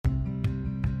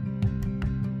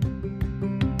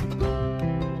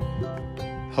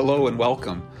Hello and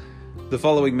welcome. The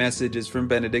following message is from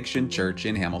Benediction Church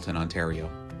in Hamilton, Ontario.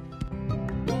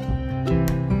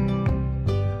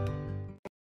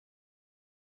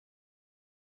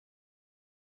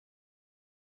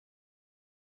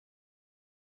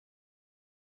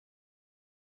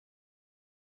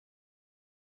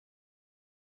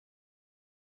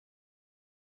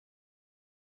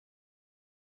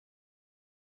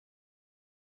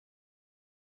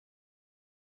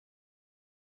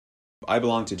 I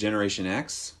belong to Generation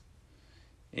X,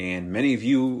 and many of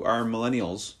you are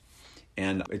millennials,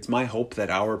 and it's my hope that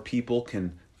our people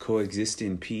can coexist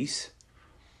in peace.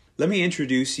 Let me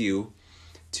introduce you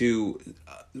to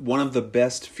one of the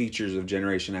best features of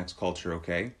Generation X culture,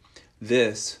 okay?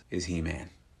 This is He-Man.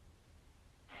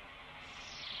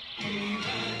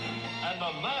 And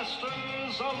the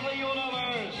masters of the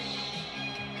universe.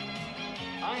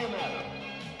 I am Adam,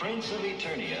 Prince of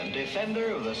Eternia and defender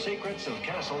of the secrets of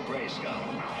Castle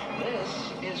Grayskull.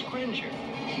 This is Cringer,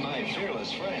 my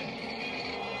fearless friend.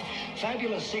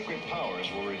 Fabulous secret powers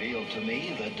were revealed to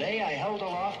me the day I held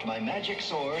aloft my magic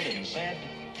sword and said,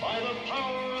 "By the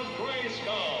power of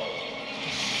Grayskull."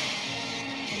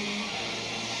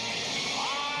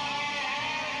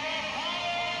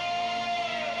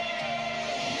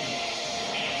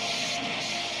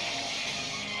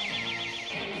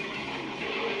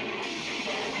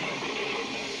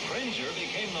 Cringer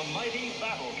became the mighty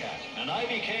Battle Cat, and I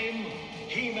became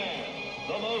He-Man,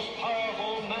 the most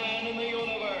powerful man in the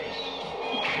universe.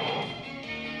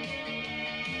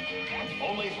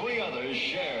 Only 3 others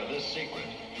share this secret.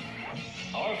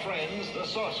 Our friends, the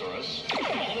Sorceress,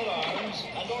 Man-at-Arms,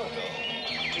 and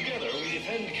Orko. Together we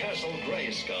defend Castle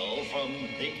Grayskull from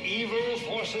the evil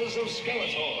forces of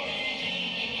Skeletor.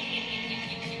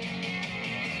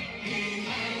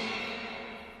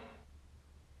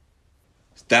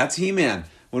 That's He-Man.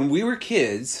 When we were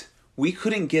kids, we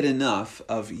couldn't get enough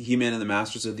of He-Man and the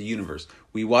Masters of the Universe.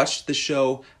 We watched the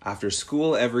show after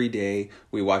school every day.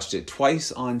 We watched it twice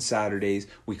on Saturdays.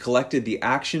 We collected the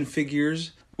action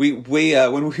figures. When we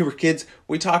were kids,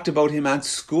 we talked about him at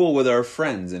school with our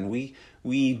friends, and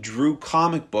we drew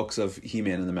comic books of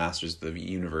He-Man and the Masters of the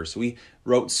Universe. We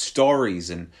wrote stories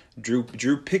and drew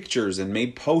pictures and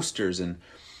made posters, and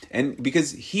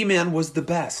because He-Man was the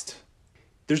best.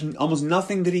 There's almost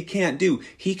nothing that he can't do.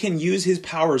 He can use his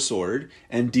power sword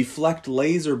and deflect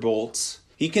laser bolts.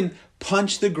 He can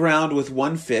punch the ground with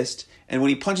one fist, and when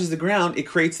he punches the ground, it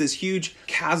creates this huge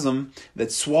chasm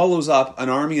that swallows up an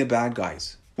army of bad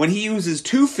guys. When he uses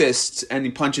 2 fists and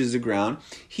he punches the ground,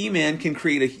 He-Man can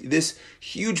create this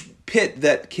huge pit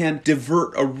that can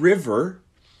divert a river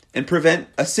and prevent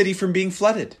a city from being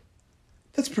flooded.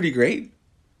 That's pretty great.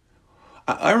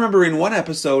 I remember in one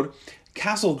episode,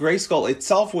 Castle Grayskull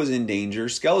itself was in danger.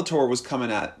 Skeletor was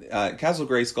coming at Castle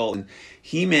Grayskull, and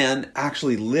He-Man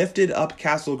actually lifted up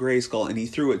Castle Grayskull, and he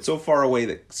threw it so far away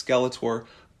that Skeletor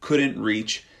couldn't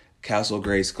reach Castle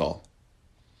Grayskull.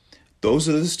 Those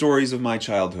are the stories of my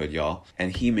childhood, y'all,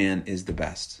 and He-Man is the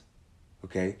best.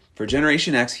 Okay? For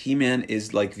Generation X, He-Man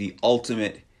is like the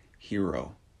ultimate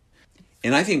hero.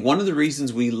 And I think one of the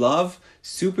reasons we love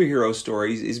superhero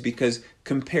stories is because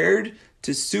compared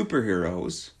to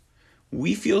superheroes,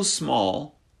 we feel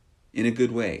small in a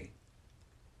good way.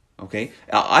 Okay?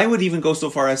 I would even go so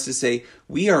far as to say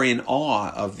we are in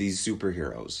awe of these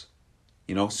superheroes.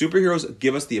 You know, superheroes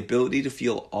give us the ability to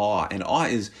feel awe. And awe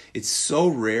it's so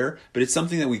rare, but it's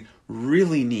something that we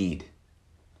really need.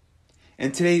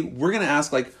 And today we're going to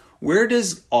ask, where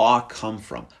does awe come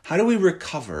from? How do we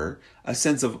recover a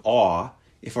sense of awe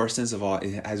if our sense of awe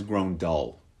has grown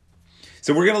dull?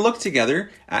 So we're going to look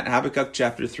together at Habakkuk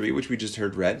chapter 3, which we just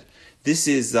heard read. This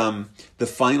is the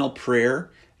final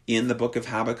prayer in the book of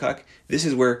Habakkuk. This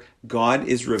is where God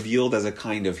is revealed as a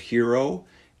kind of hero.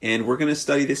 And we're going to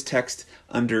study this text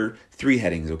under 3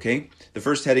 headings, okay? The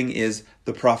first heading is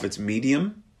the prophet's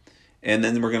medium. And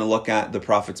then we're going to look at the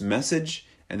prophet's message.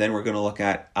 And then we're going to look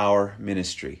at our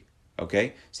ministry,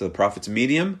 okay? So the prophet's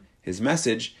medium, his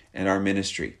message, and our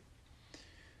ministry.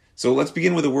 So let's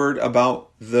begin with a word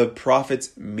about the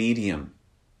prophet's medium,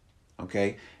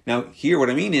 okay? Now, here what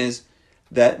I mean is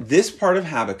that this part of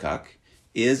Habakkuk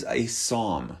is a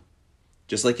psalm,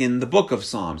 just like in the book of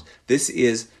Psalms. This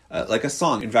is like a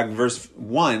song. In fact, verse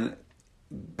 1,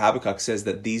 Habakkuk says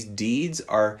that these deeds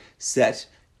are set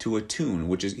to a tune,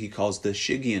 which he calls the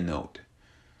Shiggaion note.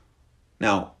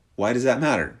 Now, why does that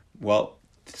matter? Well,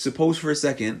 suppose we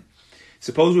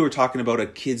were talking about a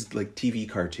kid's TV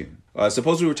cartoon.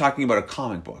 Suppose we were talking about a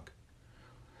comic book.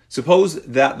 Suppose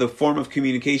that the form of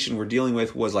communication we're dealing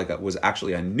with was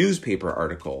actually a newspaper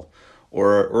article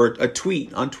or a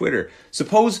tweet on Twitter.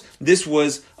 Suppose this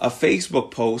was a Facebook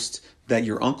post that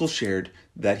your uncle shared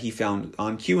that he found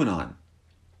on QAnon.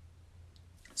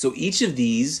 So each of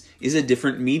these is a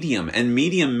different medium, and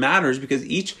medium matters because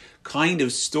each kind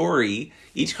of story,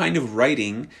 each kind of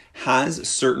writing has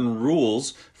certain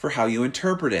rules for how you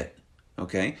interpret it.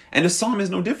 Okay? And a psalm is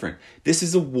no different. This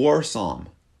is a war psalm.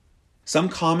 Some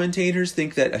commentators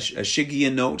think that a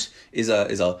Shiggia note is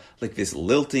a like this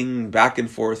lilting back and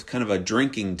forth kind of a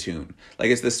drinking tune. Like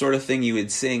it's the sort of thing you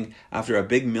would sing after a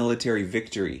big military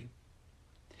victory.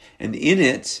 And in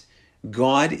it,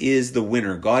 God is the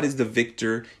winner. God is the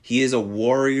victor. He is a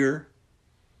warrior.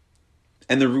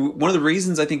 And one of the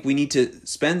reasons I think we need to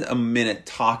spend a minute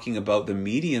talking about the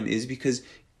medium is because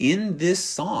in this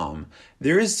psalm,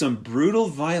 there is some brutal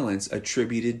violence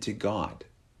attributed to God.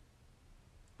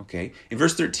 Okay? In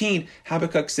verse 13,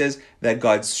 Habakkuk says that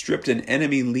God stripped an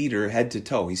enemy leader head to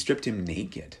toe. He stripped him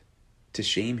naked to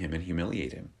shame him and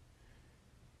humiliate him.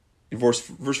 In verse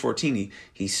 14,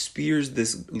 he spears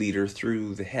this leader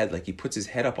through the head, like he puts his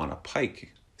head up on a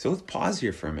pike. So let's pause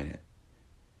here for a minute.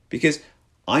 Because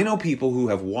I know people who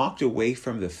have walked away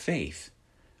from the faith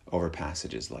over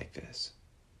passages like this.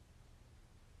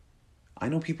 I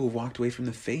know people who walked away from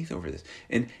the faith over this.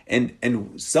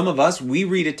 And some of us, we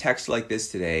read a text like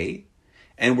this today,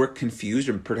 and we're confused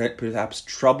and perhaps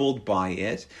troubled by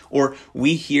it. Or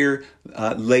we hear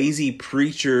lazy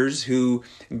preachers who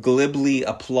glibly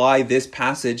apply this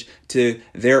passage to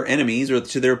their enemies or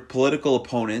to their political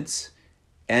opponents,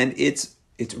 and it's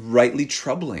rightly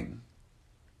troubling.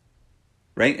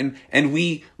 Right? And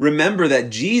we remember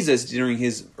that Jesus, during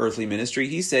his earthly ministry,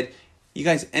 he said, you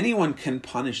guys, anyone can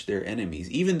punish their enemies.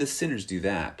 Even the sinners do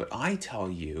that. But I tell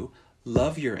you,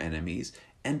 love your enemies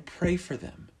and pray for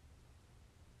them.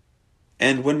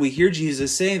 And when we hear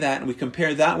Jesus say that and we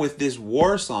compare that with this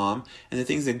war psalm and the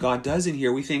things that God does in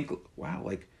here, we think, wow,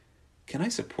 like, can I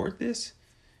support this?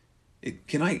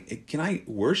 Can I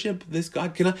worship this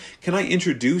God? Can I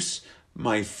introduce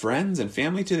my friends and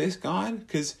family to this God?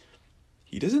 Because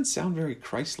he doesn't sound very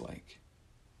Christ-like.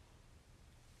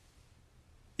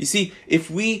 You see,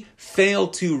 if we fail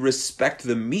to respect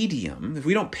the medium, if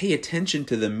we don't pay attention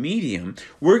to the medium,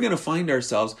 we're going to find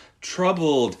ourselves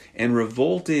troubled and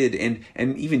revolted and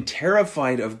even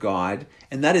terrified of God,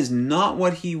 and that is not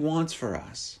what he wants for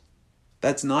us.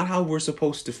 That's not how we're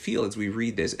supposed to feel as we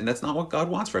read this, and that's not what God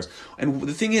wants for us. And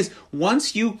the thing is,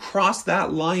 once you cross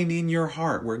that line in your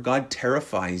heart where God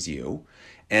terrifies you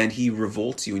and he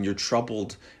revolts you and you're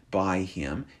troubled by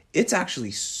him, it's actually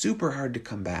super hard to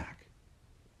come back.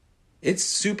 It's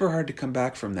super hard to come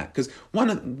back from that because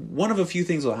one of a few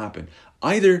things will happen.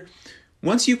 Either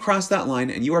once you cross that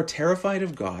line and you are terrified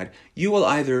of God, you will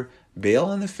either bail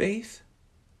on the faith,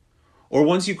 or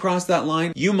once you cross that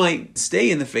line, you might stay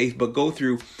in the faith but go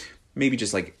through maybe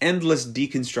just like endless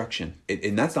deconstruction,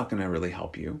 and that's not going to really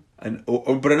help you.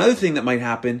 But another thing that might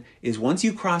happen is once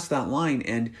you cross that line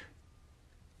and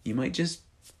you might just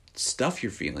stuff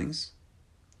your feelings,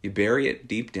 you bury it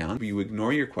deep down, you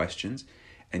ignore your questions,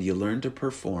 and you learn to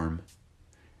perform,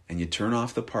 and you turn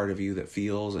off the part of you that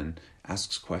feels and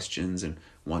asks questions and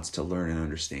wants to learn and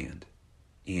understand.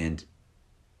 And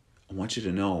I want you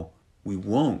to know, we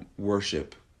won't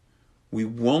worship, we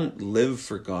won't live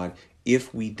for God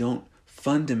if we don't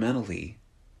fundamentally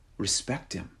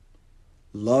respect him,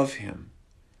 love him,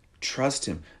 trust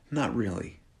him. Not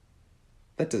really.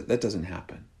 That doesn't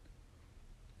happen.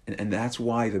 And that's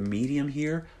why the medium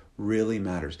here really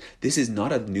matters. This is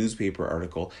not a newspaper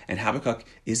article, and Habakkuk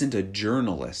isn't a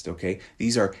journalist, okay?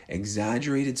 These are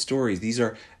exaggerated stories.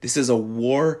 This is a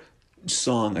war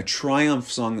song, a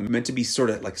triumph song meant to be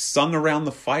sort of like sung around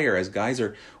the fire as guys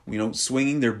are,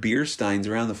 swinging their beer steins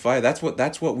around the fire. That's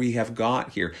what we have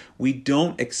got here. We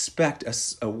don't expect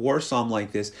a war psalm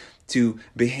like this to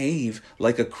behave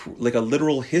like a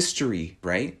literal history,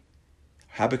 right?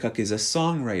 Habakkuk is a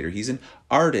songwriter. He's an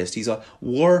artist. He's a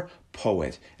war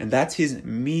poet. And that's his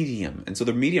medium. And so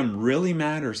the medium really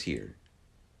matters here.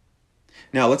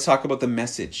 Now let's talk about the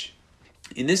message.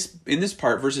 In this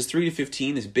part, verses 3 to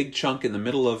 15, this big chunk in the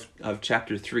middle of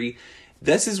chapter 3,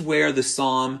 this is where the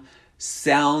psalm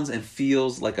sounds and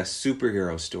feels like a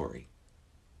superhero story.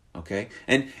 Okay?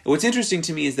 And what's interesting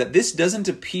to me is that this doesn't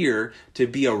appear to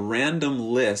be a random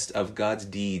list of God's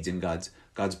deeds and God's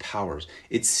powers.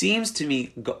 It seems to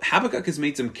me Habakkuk has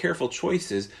made some careful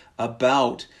choices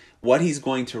about what he's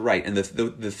going to write and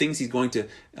the things he's going to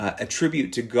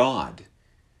attribute to God.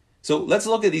 So let's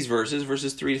look at these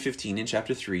verses 3 to 15 in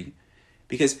chapter 3,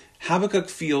 because Habakkuk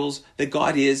feels that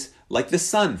God is like the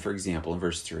sun, for example, in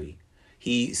verse 3.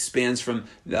 He spans from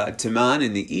Teman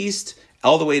in the east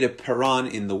all the way to Paran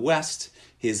in the west.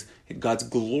 God's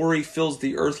glory fills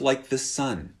the earth like the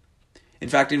sun. In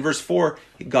fact, in verse 4,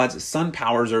 God's sun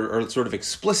powers are sort of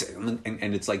explicit,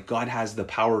 and it's like God has the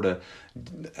power to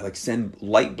like send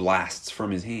light blasts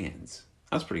from his hands.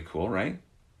 That's pretty cool, right?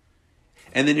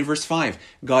 And then in verse 5,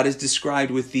 God is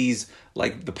described with these,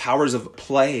 like the powers of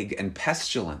plague and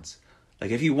pestilence.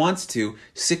 Like if he wants to,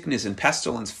 sickness and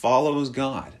pestilence follows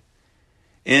God.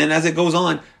 And as it goes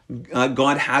on,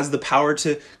 God has the power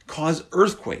to cause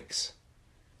earthquakes.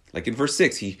 Like in verse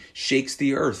 6, he shakes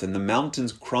the earth and the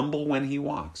mountains crumble when he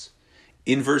walks.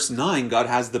 In verse 9, God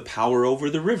has the power over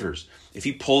the rivers. If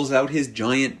he pulls out his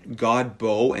giant God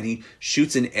bow and he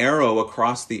shoots an arrow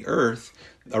across the earth,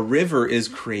 a river is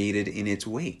created in its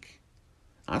wake.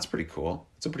 That's pretty cool.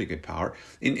 It's a pretty good power.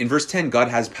 In verse 10, God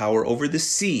has power over the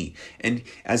sea. And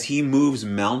as he moves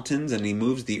mountains and he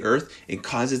moves the earth, it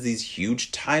causes these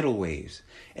huge tidal waves.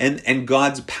 And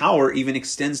God's power even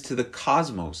extends to the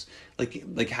cosmos.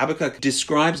 Like Habakkuk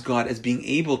describes God as being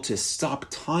able to stop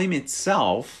time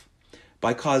itself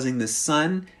by causing the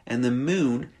sun and the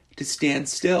moon to stand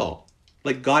still.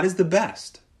 Like God is the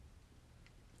best.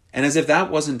 And as if that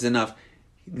wasn't enough,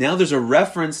 now there's a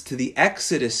reference to the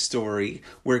Exodus story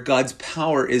where God's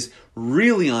power is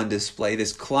really on display.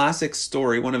 This classic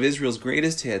story, one of Israel's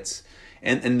greatest hits.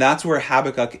 And that's where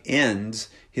Habakkuk ends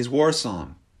his war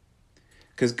psalm.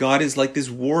 Because God is like this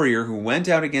warrior who went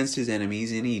out against his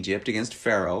enemies in Egypt, against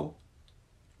Pharaoh.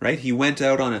 Right? He went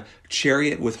out on a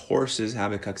chariot with horses,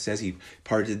 Habakkuk says. He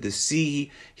parted the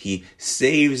sea. He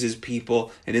saves his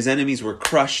people. And his enemies were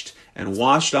crushed and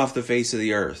washed off the face of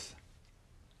the earth.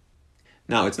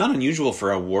 Now, it's not unusual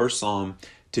for a war psalm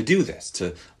to do this,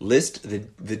 to list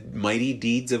the mighty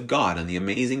deeds of God and the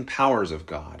amazing powers of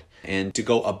God, and to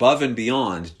go above and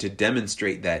beyond to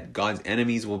demonstrate that God's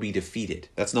enemies will be defeated.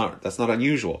 That's not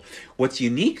unusual. What's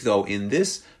unique, though, in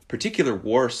this particular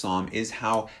war psalm is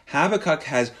how Habakkuk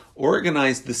has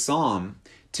organized the psalm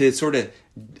to sort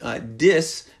of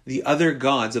diss the other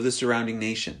gods of the surrounding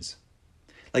nations.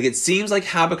 Like it seems like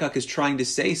Habakkuk is trying to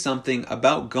say something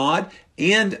about God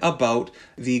and about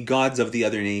the gods of the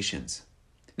other nations.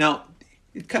 Now,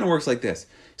 it kind of works like this.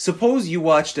 Suppose you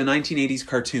watched a 1980s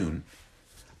cartoon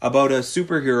about a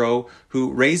superhero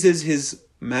who raises his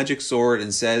magic sword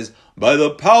and says, "By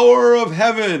the power of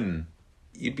heaven."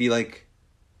 You'd be like,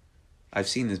 I've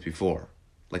seen this before.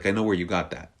 Like, I know where you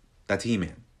got that. That's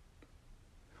He-Man.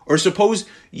 Or suppose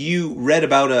you read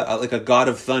about a god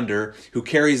of thunder who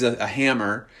carries a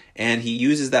hammer, and he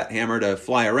uses that hammer to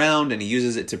fly around, and he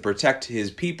uses it to protect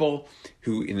his people,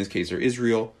 who in this case are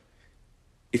Israel.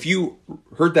 If you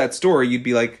heard that story, you'd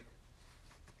be like,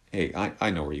 hey, I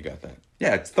know where you got that.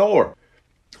 Yeah, it's Thor.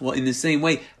 Well, in the same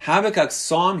way, Habakkuk's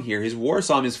psalm here, his war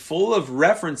psalm, is full of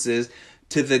references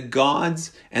to the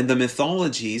gods and the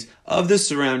mythologies of the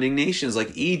surrounding nations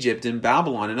like Egypt and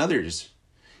Babylon and others.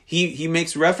 He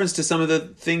makes reference to some of the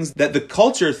things that the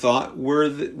culture thought were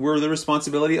the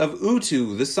responsibility of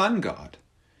Utu, the sun god.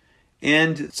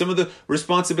 And some of the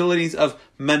responsibilities of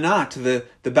Manat,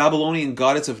 the Babylonian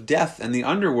goddess of death and the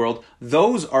underworld,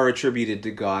 those are attributed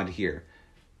to God here.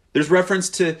 There's reference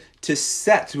to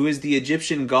Set, who is the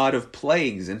Egyptian god of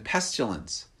plagues and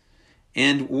pestilence.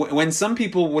 And when some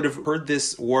people would have heard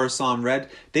this war psalm read,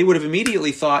 they would have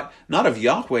immediately thought, not of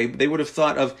Yahweh, but they would have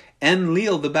thought of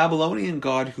Enlil, the Babylonian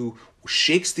god who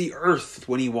shakes the earth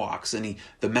when he walks, and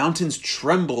the mountains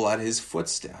tremble at his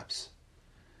footsteps.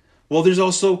 Well, there's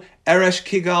also Eresh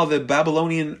Kigal, the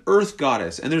Babylonian earth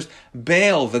goddess, and there's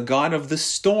Baal, the god of the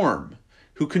storm,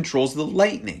 who controls the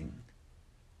lightning.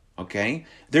 Okay?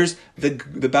 There's the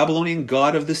Babylonian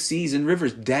god of the seas and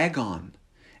rivers, Dagon.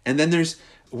 And then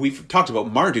we've talked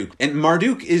about Marduk. And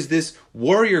Marduk is this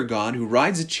warrior god who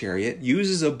rides a chariot,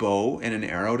 uses a bow and an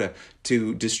arrow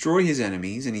to destroy his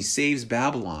enemies, and he saves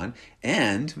Babylon.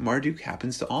 And Marduk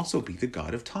happens to also be the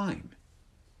god of time.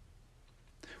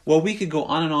 Well, we could go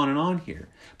on and on and on here.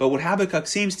 But what Habakkuk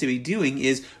seems to be doing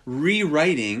is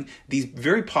rewriting these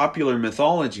very popular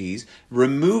mythologies,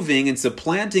 removing and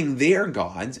supplanting their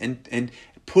gods, and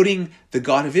putting the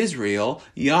God of Israel,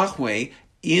 Yahweh,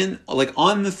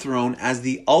 on the throne as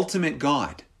the ultimate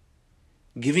God.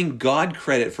 Giving God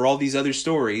credit for all these other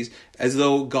stories as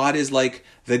though God is like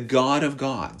the God of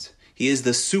gods. He is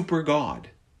the super God.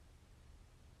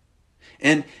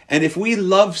 And if we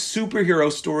love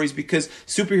superhero stories because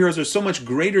superheroes are so much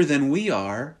greater than we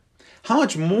are, how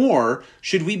much more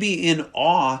should we be in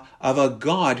awe of a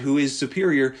God who is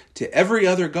superior to every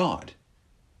other God?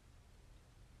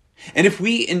 And if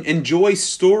we enjoy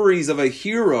stories of a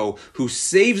hero who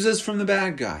saves us from the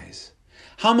bad guys,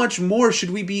 how much more should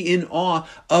we be in awe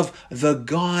of the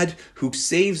God who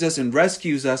saves us and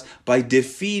rescues us by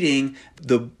defeating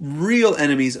the real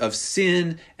enemies of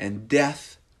sin and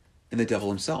death and the devil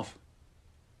himself?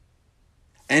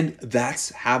 And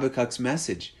that's Habakkuk's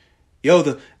message.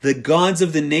 The gods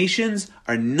of the nations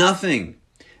are nothing.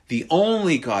 The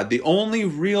only God, the only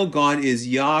real God is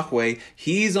Yahweh.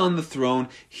 He's on the throne.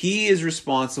 He is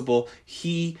responsible.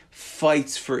 He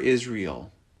fights for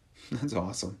Israel. That's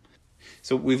awesome.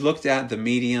 So we've looked at the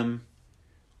medium,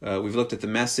 we've looked at the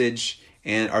message,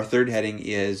 and our third heading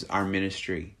is our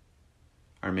ministry.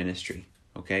 Our ministry,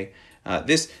 okay?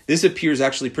 This appears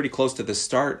actually pretty close to the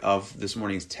start of this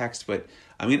morning's text, but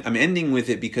I'm ending with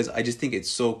it because I just think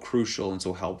it's so crucial and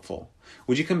so helpful.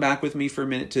 Would you come back with me for a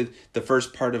minute to the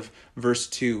first part of verse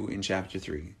 2 in chapter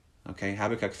 3? Okay,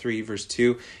 Habakkuk 3, verse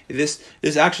 2.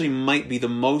 This actually might be the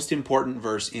most important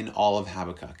verse in all of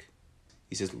Habakkuk.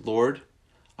 He says, Lord,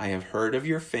 I have heard of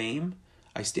your fame.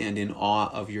 I stand in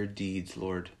awe of your deeds,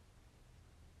 Lord.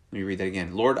 Let me read that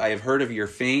again. Lord, I have heard of your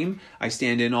fame. I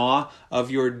stand in awe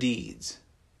of your deeds.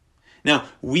 Now,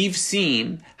 we've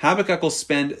seen Habakkuk will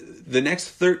spend the next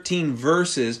 13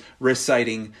 verses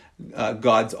reciting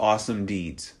God's awesome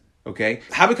deeds. Okay?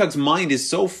 Habakkuk's mind is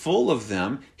so full of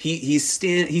them, he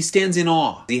stands in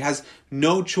awe. He has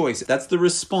no choice. That's the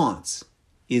response,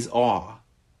 is awe,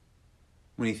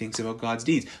 when he thinks about God's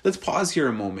deeds. Let's pause here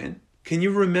a moment. Can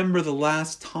you remember the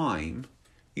last time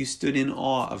you stood in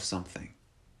awe of something?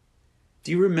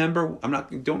 Do you remember?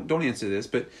 Don't answer this,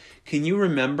 but can you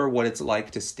remember what it's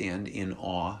like to stand in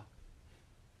awe?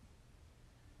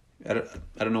 I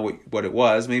don't know what it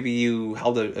was. Maybe you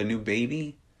held a new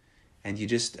baby, and you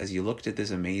just, as you looked at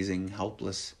this amazing,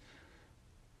 helpless,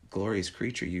 glorious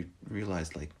creature, you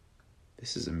realized, like,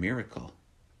 this is a miracle.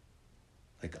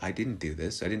 Like, I didn't do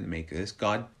this. I didn't make this.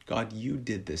 God, you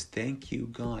did this. Thank you,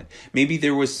 God. Maybe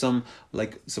there was some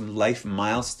life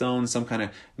milestone, some kind of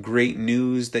great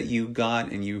news that you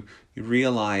got, and you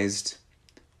realized,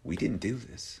 we didn't do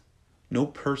this. No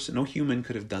person, no human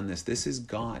could have done this. This is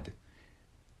God.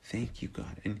 Thank you,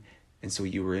 God. And so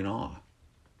you were in awe.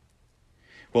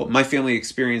 Well, my family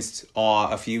experienced awe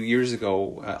a few years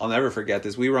ago. I'll never forget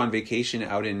this. We were on vacation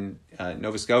out in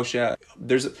Nova Scotia.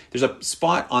 There's a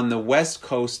spot on the west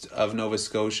coast of Nova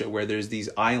Scotia where there's these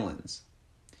islands,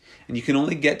 and you can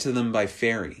only get to them by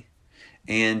ferry.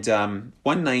 And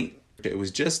one night, it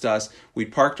was just us. We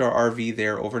parked our RV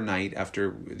there overnight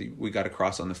after we got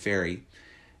across on the ferry.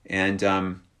 And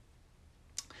on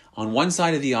one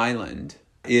side of the island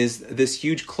is this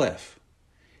huge cliff.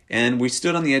 And we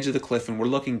stood on the edge of the cliff and we're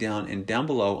looking down, and down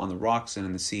below on the rocks and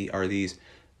in the sea are these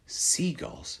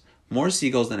seagulls. More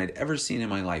seagulls than I'd ever seen in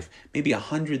my life. Maybe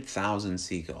 100,000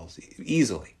 seagulls,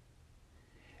 easily.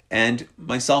 And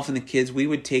myself and the kids, we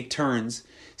would take turns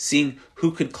seeing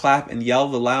who could clap and yell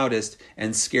the loudest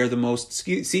and scare the most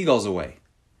seagulls away.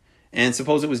 And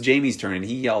suppose it was Jamie's turn and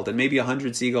he yelled and maybe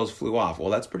 100 seagulls flew off. Well,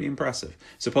 that's pretty impressive.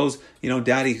 Suppose,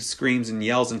 Daddy screams and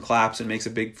yells and claps and makes a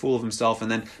big fool of himself,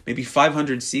 and then maybe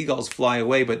 500 seagulls fly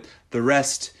away, but the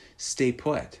rest stay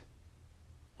put.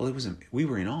 Well, we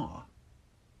were in awe.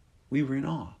 We were in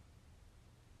awe.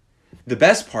 The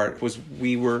best part was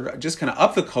we were just kind of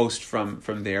up the coast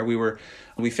from there.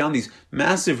 We found these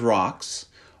massive rocks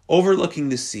overlooking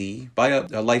the sea by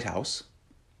a lighthouse,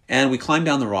 and we climbed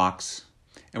down the rocks.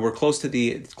 And we're close to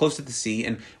the sea,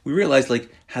 and we realized,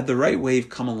 like, had the right wave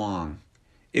come along,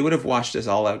 it would have washed us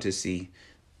all out to sea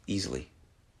easily.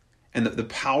 And the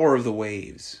power of the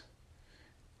waves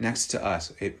next to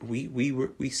us,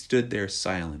 we stood there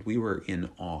silent. We were in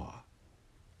awe.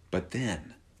 But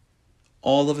then,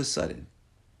 all of a sudden,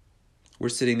 we're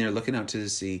sitting there looking out to the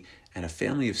sea, and a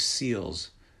family of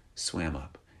seals swam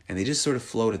up, and they just sort of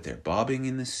floated there, bobbing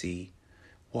in the sea,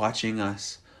 watching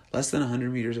us. Less than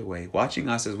 100 meters away, watching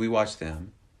us as we watched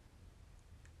them.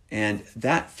 And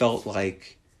that felt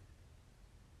like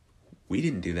we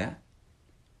didn't do that.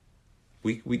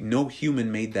 We no human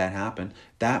made that happen.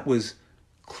 That was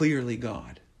clearly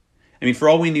God. I mean, for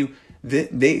all we knew,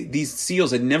 these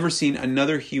seals had never seen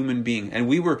another human being, and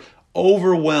we were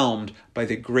overwhelmed by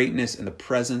the greatness and the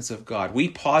presence of God. We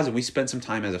paused and we spent some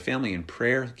time as a family in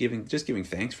prayer, giving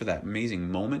thanks for that amazing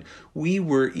moment. We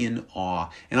were in awe,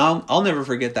 and I'll never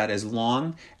forget that as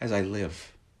long as I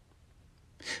live.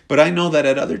 But I know that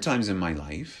at other times in my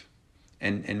life,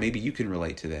 and maybe you can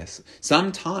relate to this,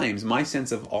 sometimes my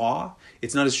sense of awe,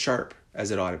 it's not as sharp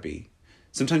as it ought to be.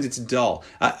 Sometimes it's dull.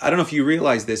 I don't know if you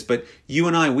realize this, but you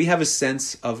and we have a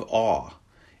sense of awe.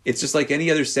 It's just like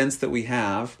any other sense that we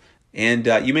have. And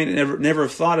you may never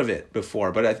have thought of it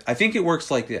before, but I think it works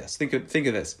like this. Think of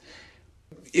this.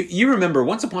 If you remember,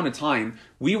 once upon a time,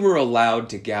 we were allowed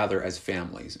to gather as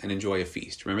families and enjoy a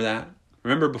feast. Remember that?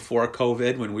 Remember before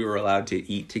COVID when we were allowed to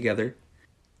eat together?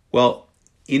 Well,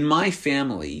 in my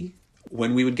family,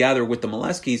 when we would gather with the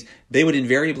Moleskis, they would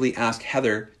invariably ask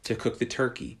Heather to cook the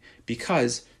turkey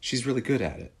because she's really good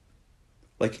at it.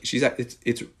 Like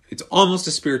it's almost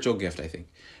a spiritual gift, I think.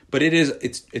 But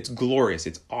it's glorious.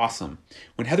 It's awesome.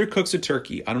 When Heather cooks a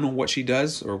turkey, I don't know what she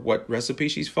does or what recipe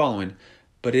she's following,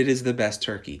 but it is the best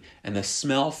turkey. And the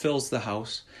smell fills the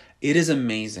house. It is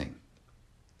amazing.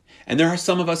 And there are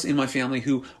some of us in my family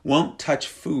who won't touch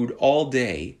food all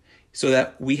day so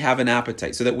that we have an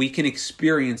appetite, so that we can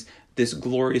experience this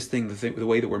glorious thing the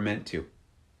way that we're meant to.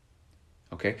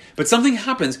 Okay? But something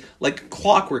happens like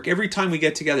clockwork every time we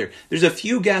get together. There's a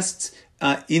few guests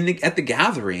at the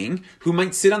gathering who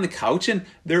might sit on the couch and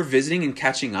they're visiting and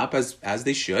catching up as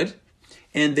they should.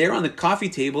 And there on the coffee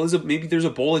table maybe there's a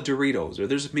bowl of Doritos, or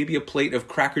there's maybe a plate of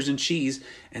crackers and cheese,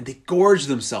 and they gorge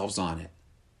themselves on it.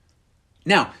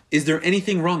 Now, is there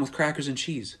anything wrong with crackers and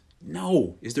cheese?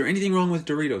 No. Is there anything wrong with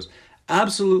Doritos?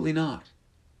 Absolutely not.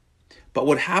 But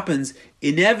what happens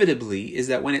inevitably is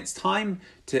that when it's time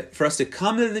for us to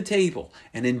come to the table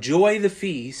and enjoy the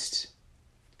feast,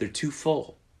 they're too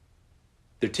full.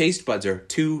 Their taste buds are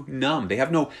too numb. They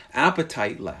have no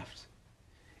appetite left.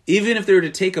 Even if they were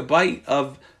to take a bite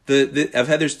of of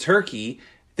Heather's turkey,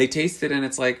 they taste it and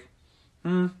it's like,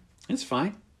 it's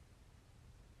fine.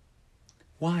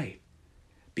 Why?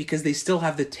 Because they still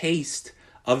have the taste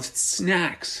of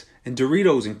snacks and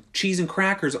Doritos and cheese and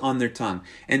crackers on their tongue.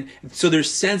 And so their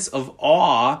sense of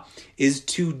awe is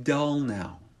too dull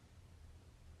now.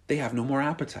 They have no more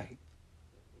appetite.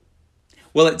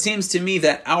 Well, it seems to me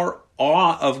that our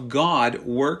awe of God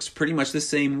works pretty much the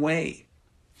same way.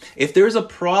 If there's a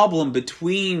problem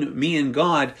between me and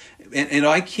God, and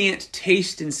I can't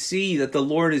taste and see that the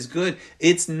Lord is good,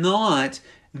 it's not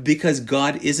because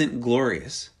God isn't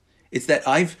glorious. It's that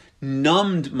I've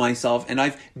numbed myself and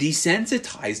I've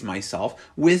desensitized myself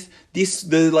with the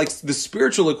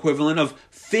spiritual equivalent of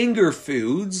finger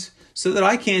foods, so that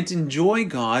I can't enjoy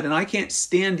God and I can't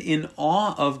stand in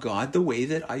awe of God the way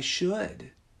that I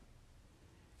should.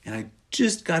 And I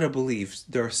just gotta believe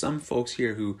there are some folks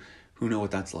here who know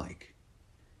what that's like.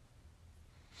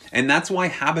 And that's why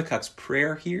Habakkuk's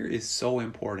prayer here is so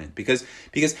important. Because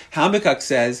Habakkuk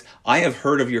says, I have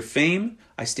heard of your fame,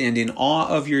 I stand in awe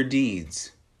of your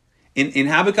deeds. In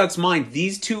Habakkuk's mind,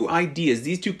 these two ideas,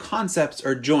 these two concepts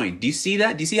are joined. Do you see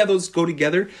that? Do you see how those go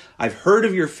together? I've heard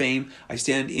of your fame, I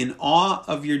stand in awe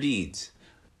of your deeds.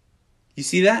 You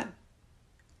see that?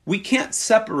 We can't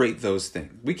separate those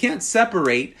things. We can't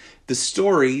separate the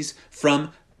stories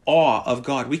from awe of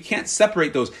God. We can't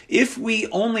separate those. If we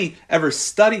only ever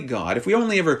study God, if we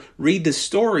only ever read the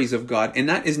stories of God, and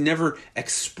that is never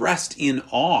expressed in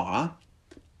awe,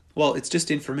 well, it's just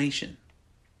information.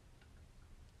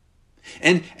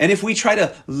 And if we try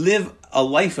to live a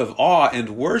life of awe and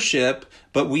worship,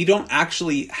 but we don't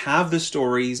actually have the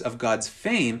stories of God's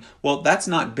fame, well, that's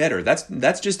not better.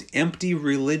 That's just empty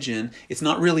religion. It's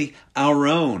not really our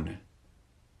own.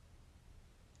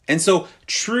 And so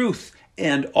truth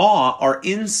and awe are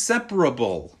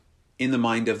inseparable in the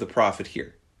mind of the prophet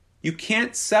here. You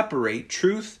can't separate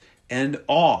truth and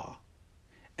awe.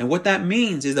 And what that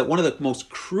means is that one of the most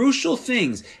crucial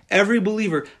things every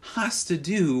believer has to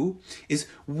do is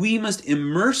we must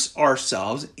immerse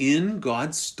ourselves in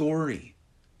God's story.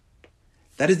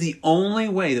 That is the only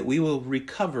way that we will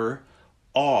recover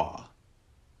awe,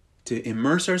 to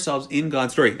immerse ourselves in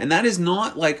God's story. And that's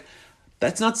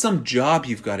not some job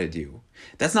you've got to do.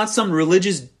 That's not some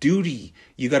religious duty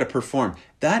you got to perform.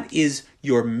 That is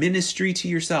your ministry to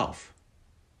yourself.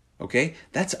 Okay?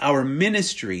 That's our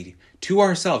ministry to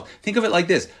ourselves. Think of it like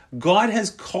this. God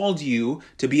has called you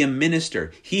to be a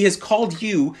minister. He has called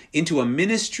you into a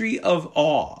ministry of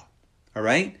awe. All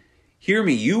right? Hear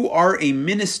me. You are a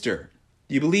minister.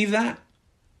 Do you believe that?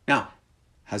 Now,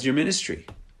 how's your ministry?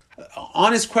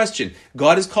 Honest question.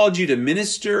 God has called you to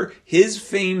minister His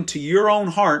fame to your own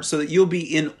heart so that you'll be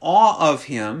in awe of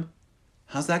Him.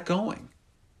 How's that going?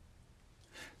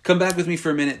 Come back with me for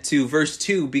a minute to verse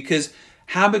 2, because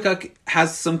Habakkuk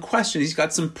has some questions. He's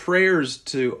got some prayers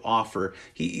to offer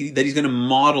that he's going to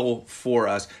model for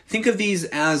us. Think of these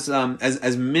as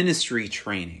ministry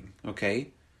training, okay?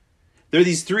 There are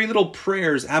these 3 little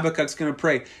prayers Habakkuk's going to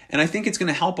pray, and I think it's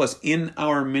going to help us in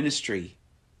our ministry.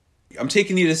 I'm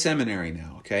taking you to seminary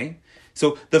now, okay?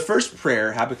 So the first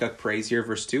prayer Habakkuk prays here,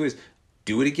 verse 2, is,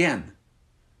 do it again.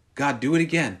 God, do it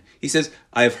again. He says,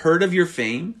 I have heard of your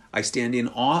fame. I stand in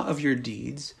awe of your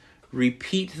deeds.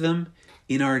 Repeat them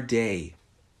in our day.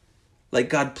 Like,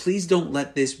 God, please don't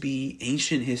let this be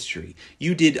ancient history.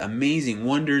 You did amazing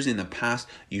wonders in the past.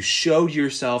 You showed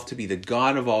yourself to be the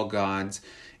God of all gods.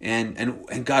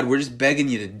 And God, we're just begging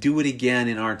you to do it again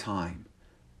in our time.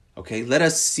 Okay, let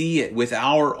us see it with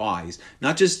our eyes,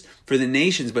 not just for the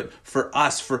nations, but for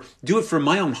us. Do it for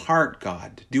my own heart,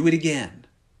 God. Do it again.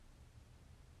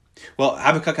 Well,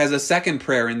 Habakkuk has a second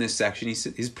prayer in this section.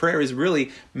 His prayer is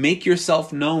really, make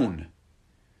yourself known.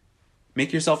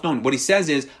 Make yourself known. What he says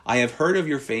is, I have heard of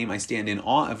your fame. I stand in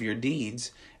awe of your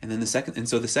deeds. And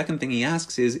so the second thing he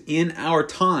asks is, in our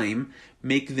time,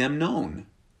 make them known.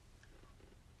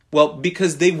 Well,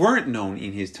 because they weren't known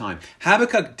in his time.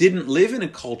 Habakkuk didn't live in a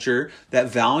culture that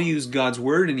values God's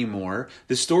word anymore.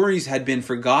 The stories had been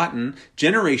forgotten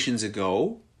generations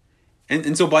ago.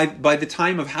 And so by the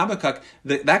time of Habakkuk,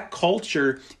 that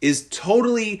culture is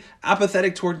totally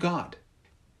apathetic toward God.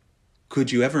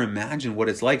 Could you ever imagine what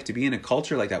it's like to be in a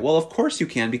culture like that? Well, of course you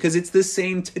can, because it's the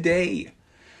same today.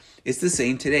 It's the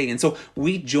same today. And so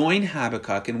we join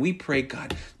Habakkuk and we pray,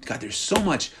 God, there's so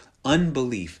much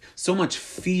unbelief, so much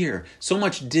fear, so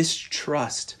much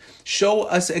distrust. Show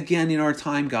us again in our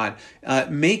time, God.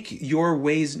 Make your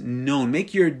ways known.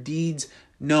 Make your deeds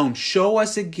known. Show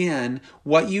us again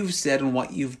what you've said and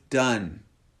what you've done.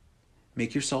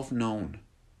 Make yourself known.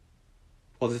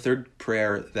 Well, the third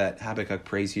prayer that Habakkuk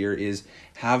prays here is,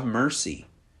 have mercy.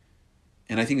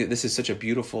 And I think that this is such a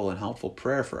beautiful and helpful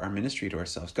prayer for our ministry to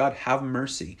ourselves. God, have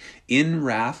mercy. In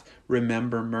wrath,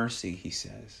 remember mercy, he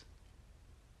says.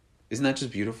 Isn't that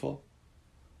just beautiful?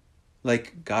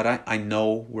 Like, God, I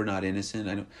know we're not innocent.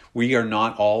 I know we are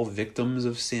not all victims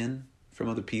of sin from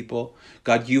other people.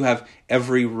 God, you have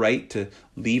every right to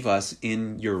leave us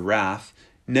in your wrath.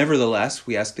 Nevertheless,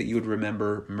 we ask that you would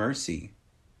remember mercy.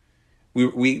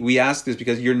 We ask this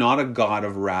because you're not a God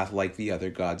of wrath like the other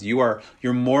gods. You're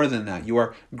more than that. You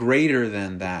are greater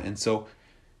than that. And so,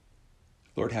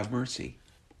 Lord, have mercy.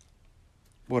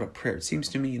 What a prayer. It seems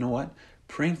to me, you know what?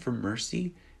 Praying for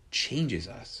mercy changes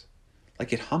us.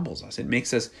 Like, it humbles us. It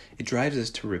drives us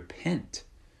to repent.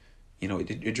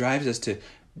 It drives us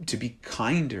to be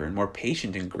kinder and more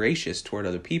patient and gracious toward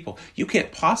other people. You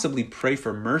can't possibly pray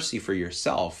for mercy for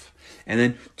yourself and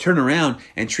then turn around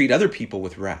and treat other people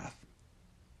with wrath.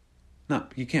 No,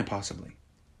 you can't possibly.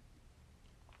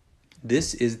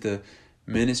 This is the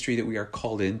ministry that we are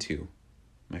called into,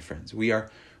 my friends.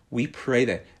 We pray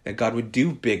that God would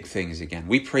do big things again.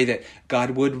 We pray that God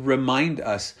would remind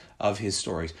us of his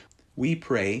stories. We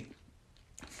pray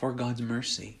for God's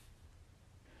mercy.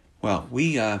 Well,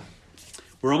 we're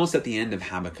almost at the end of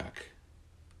Habakkuk.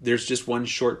 There's just one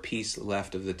short piece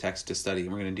left of the text to study,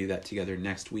 and we're going to do that together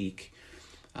next week.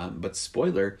 But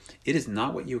spoiler, it is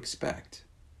not what you expect.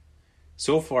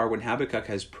 So far, when Habakkuk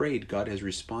has prayed, God has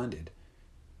responded.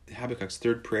 Habakkuk's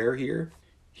third prayer here,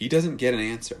 he doesn't get an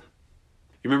answer.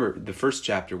 You remember the first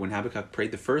chapter when Habakkuk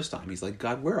prayed the first time, he's like,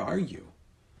 God, where are you?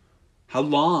 How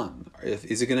long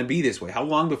is it going to be this way? How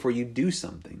long before you do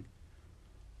something?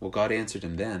 Well, God answered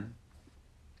him then.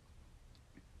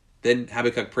 Then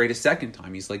Habakkuk prayed a second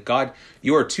time. He's like, God,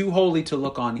 you are too holy to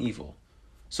look on evil.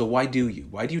 So why do you?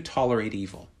 Why do you tolerate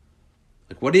evil?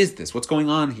 Like, what is this? What's going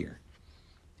on here?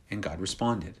 And God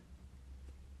responded.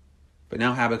 But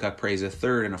now Habakkuk prays a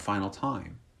third and a final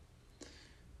time.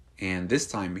 And this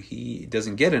time he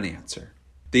doesn't get an answer.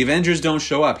 The Avengers don't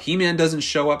show up. He-Man doesn't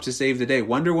show up to save the day.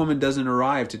 Wonder Woman doesn't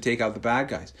arrive to take out the bad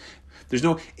guys. There's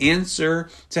no answer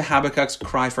to Habakkuk's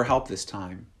cry for help this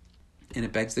time. And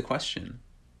it begs the question,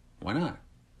 why not?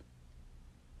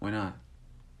 Why not?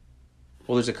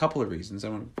 Well, there's a couple of reasons. I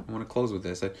want to close with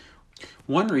this.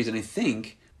 One reason, I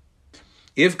think,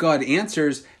 if God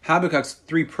answers Habakkuk's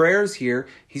three prayers here,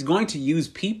 he's going to use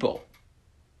people.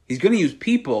 He's going to use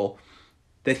people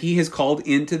that he has called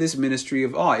into this ministry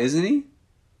of awe, isn't he?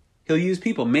 He'll use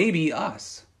people, maybe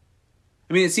us.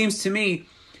 I mean, it seems to me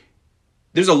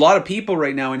there's a lot of people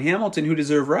right now in Hamilton who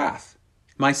deserve wrath.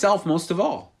 Myself, most of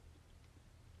all.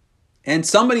 And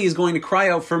somebody is going to cry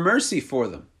out for mercy for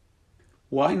them.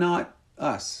 Why not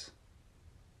us?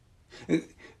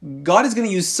 God is going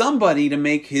to use somebody to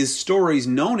make his stories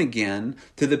known again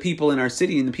to the people in our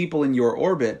city and the people in your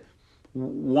orbit.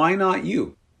 Why not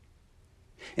you?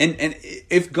 And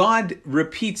if God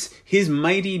repeats his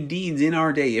mighty deeds in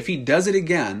our day, if he does it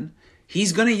again,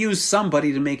 he's going to use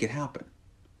somebody to make it happen.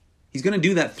 He's going to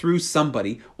do that through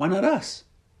somebody. Why not us?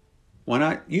 Why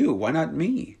not you? Why not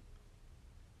me?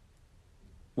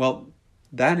 Well,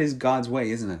 that is God's way,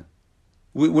 isn't it?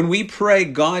 When we pray,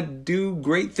 God, do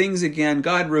great things again.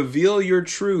 God, reveal your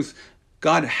truth.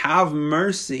 God, have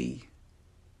mercy.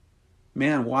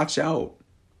 Man, watch out.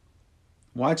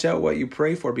 Watch out what you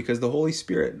pray for, because the Holy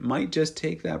Spirit might just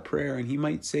take that prayer and he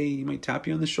might tap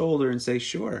you on the shoulder and say,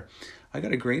 sure, I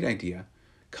got a great idea.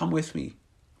 Come with me.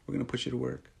 We're going to put you to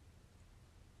work.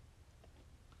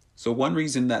 So one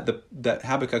reason that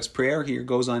Habakkuk's prayer here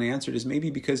goes unanswered is maybe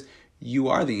because you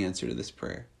are the answer to this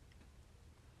prayer.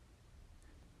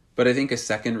 But I think a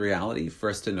second reality for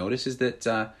us to notice is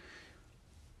that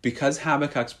because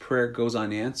Habakkuk's prayer goes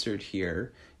unanswered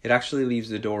here, it actually leaves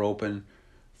the door open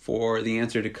for the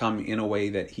answer to come in a way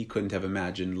that he couldn't have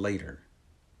imagined later.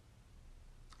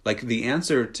 Like the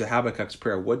answer to Habakkuk's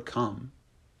prayer would come,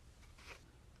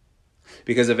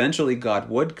 because eventually God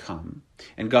would come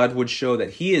and God would show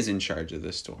that he is in charge of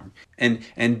the storm. And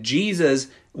Jesus,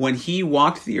 when he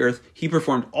walked the earth, he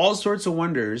performed all sorts of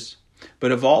wonders.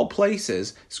 But of all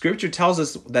places, Scripture tells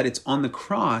us that it's on the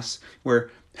cross where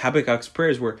Habakkuk's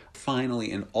prayers were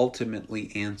finally and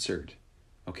ultimately answered.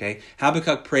 Okay?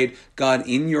 Habakkuk prayed, God,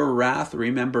 in your wrath,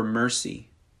 remember mercy.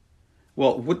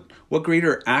 Well, what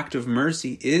greater act of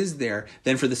mercy is there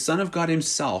than for the Son of God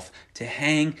himself to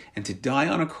hang and to die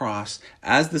on a cross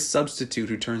as the substitute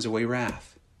who turns away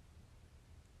wrath?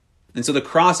 And so the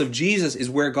cross of Jesus is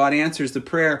where God answers the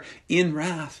prayer in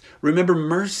wrath. Remember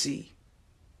mercy.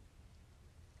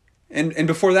 And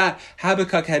before that,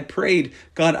 Habakkuk had prayed,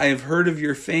 God, I have heard of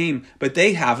your fame, but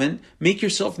they haven't. Make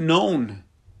yourself known.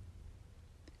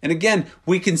 And again,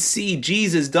 we can see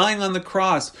Jesus dying on the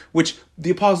cross, which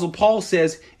the Apostle Paul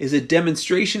says is a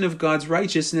demonstration of God's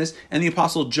righteousness, and the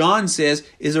Apostle John says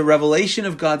is a revelation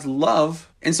of God's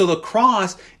love. And so the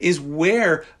cross is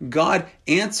where God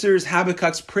answers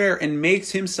Habakkuk's prayer and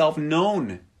makes himself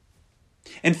known.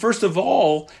 And first of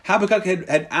all, Habakkuk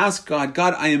had asked God,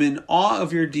 God, I am in awe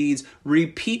of your deeds.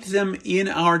 Repeat them in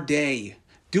our day.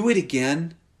 Do it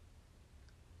again.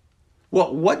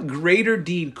 Well, what greater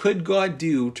deed could God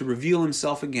do to reveal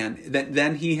himself again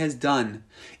than he has done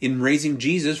in raising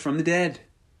Jesus from the dead?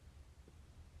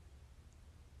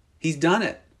 He's done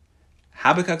it.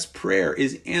 Habakkuk's prayer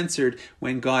is answered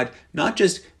when God not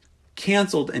just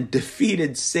canceled and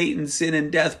defeated Satan, sin,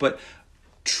 and death, but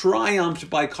triumphed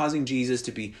by causing Jesus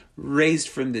to be raised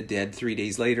from the dead 3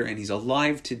 days later, and he's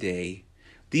alive today.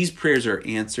 These prayers are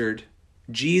answered.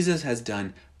 Jesus has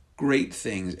done great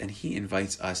things, and he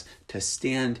invites us to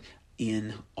stand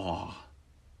in awe.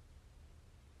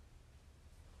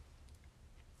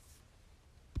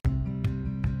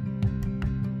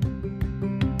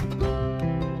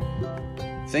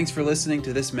 Thanks for listening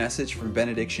to this message from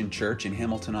Benediction Church in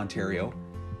Hamilton, Ontario.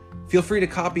 Feel free to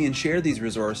copy and share these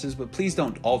resources, but please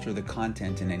don't alter the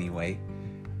content in any way.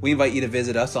 We invite you to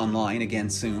visit us online again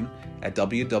soon at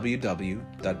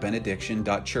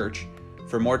www.benediction.church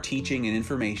for more teaching and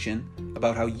information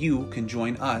about how you can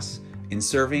join us in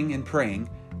serving and praying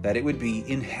that it would be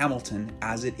in Hamilton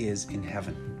as it is in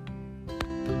heaven.